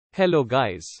Hello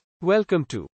guys. Welcome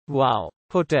to Wow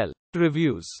Hotel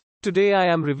Reviews. Today I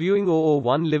am reviewing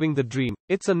 001 Living the Dream.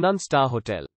 It's a non-star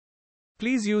hotel.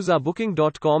 Please use our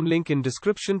booking.com link in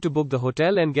description to book the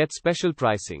hotel and get special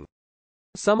pricing.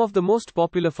 Some of the most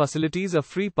popular facilities are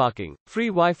free parking, free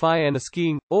Wi-Fi and a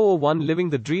skiing. 001 Living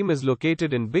the Dream is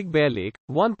located in Big Bear Lake,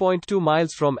 1.2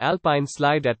 miles from Alpine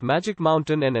Slide at Magic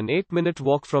Mountain and an 8-minute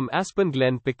walk from Aspen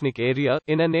Glen Picnic Area,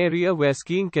 in an area where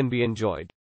skiing can be enjoyed.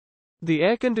 The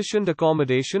air-conditioned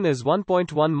accommodation is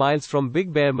 1.1 miles from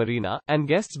Big Bear Marina, and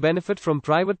guests benefit from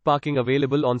private parking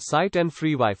available on site and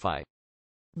free Wi-Fi.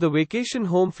 The vacation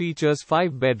home features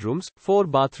 5 bedrooms, 4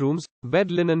 bathrooms,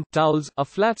 bed linen, towels, a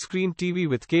flat-screen TV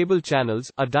with cable channels,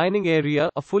 a dining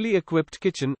area, a fully equipped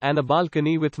kitchen, and a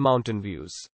balcony with mountain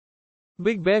views.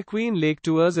 Big Bear Queen Lake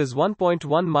Tours is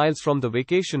 1.1 miles from the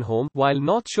vacation home, while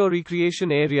North Shore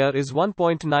Recreation Area is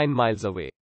 1.9 miles away.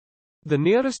 The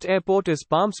nearest airport is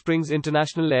Palm Springs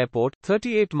International Airport,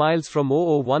 38 miles from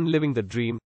 001 Living the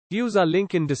Dream. Use our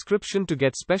link in description to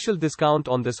get special discount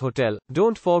on this hotel.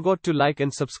 Don't forget to like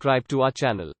and subscribe to our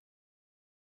channel.